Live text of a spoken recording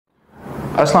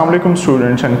Assalamu alaikum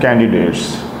students and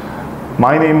candidates.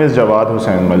 My name is Jawad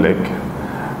Hussain.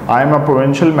 I am a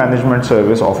Provincial Management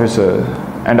Service Officer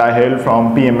and I hail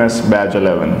from PMS Batch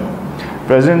 11.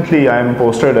 Presently I am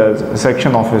posted as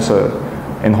Section Officer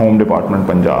in Home Department,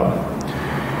 Punjab.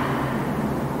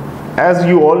 As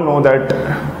you all know that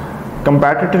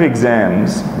competitive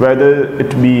exams, whether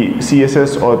it be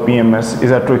CSS or PMS,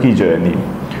 is a tricky journey,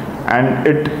 and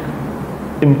it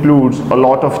includes a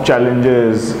lot of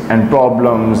challenges and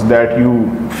problems that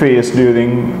you face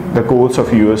during the course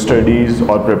of your studies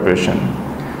or preparation.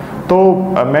 तो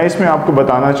मैं इसमें आपको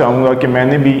बताना चाहूँगा कि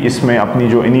मैंने भी इसमें अपनी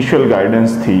जो इनिशियल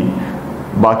गाइडेंस थी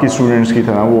बाकी स्टूडेंट्स की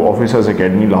तरह वो ऑफिसर्स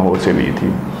एकेडमी लाहौर से ली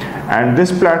थी, and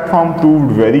this platform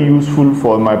proved very useful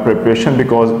for my preparation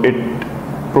because it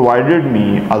provided me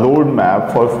a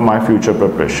roadmap for my future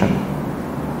preparation.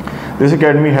 This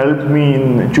academy helped me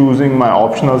in choosing my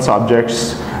optional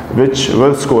subjects which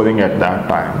were scoring at that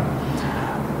time.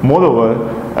 Moreover,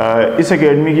 इस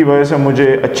academy की वजह से मुझे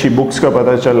अच्छी books का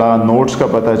पता चला, notes का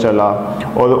पता चला,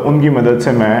 और उनकी मदद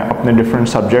से मैं अपने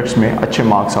different subjects में अच्छे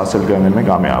marks हासिल करने में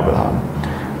कामयाब रहा.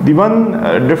 The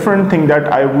one different thing that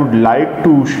I would like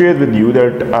to share with you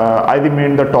that I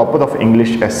remained the topper of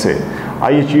English essay.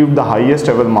 I achieved the highest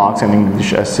ever marks in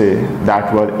English essay,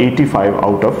 that were 85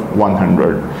 out of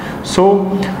 100. So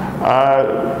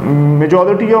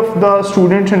majority of the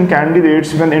students and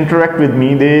candidates when interact with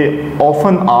me, they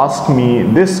often ask me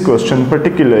this question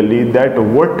particularly, that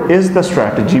what is the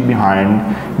strategy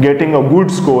behind getting a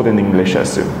good score in English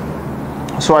essay.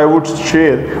 So I would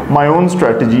share my own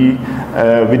strategy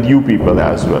with you people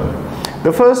as well.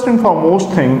 The first and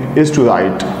foremost thing is to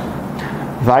write.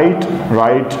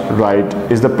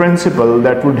 Write is the principle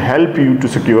that would help you to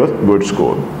secure good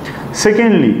score.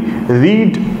 Secondly,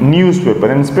 read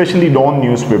newspaper, and especially Dawn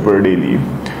newspaper daily.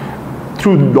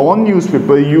 Through Dawn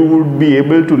newspaper, you would be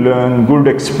able to learn good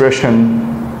expression,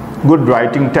 good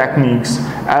writing techniques,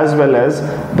 as well as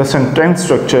the sentence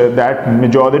structure that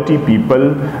majority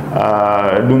people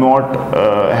do not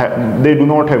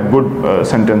have good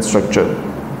sentence structure.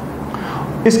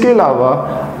 इसके अलावा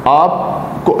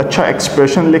आपको अच्छा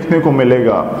expression लिखने को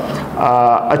मिलेगा,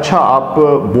 अच्छा आप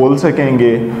बोल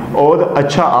सकेंगे और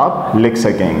अच्छा आप लिख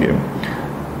सकेंगे.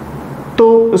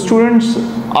 तो स्टूडेंट्स,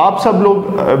 आप सब लोग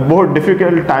बहुत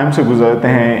डिफ़िकल्ट टाइम से गुजरते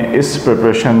हैं इस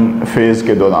प्रिपरेशन फेज़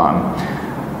के दौरान.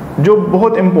 जो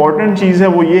बहुत इम्पॉर्टेंट चीज़ है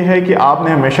वो ये है कि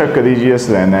आपने हमेशा करेजियस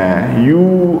रहना है.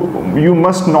 You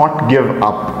must not give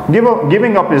up.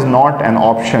 Giving up is not an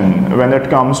option when it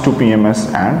comes to PMS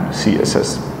and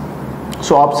CSS.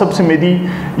 सो आप सबसे मेरी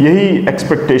यही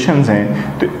एक्सपेक्टेशंस हैं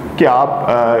कि आप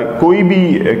कोई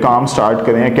भी काम स्टार्ट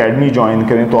करें, एकेडमी ज्वाइन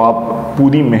करें, तो आप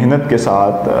पूरी मेहनत के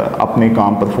साथ अपने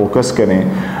काम पर फोकस करें,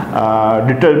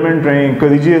 डिटरमिन्ड रहें,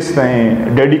 करेजियस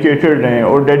रहें, डेडिकेटेड रहें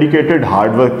और डेडिकेटेड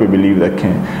हार्ड वर्क पे बिलीव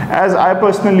रखें. As I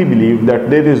personally believe that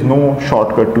there is no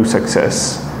shortcut to success.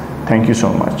 Thank you so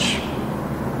much.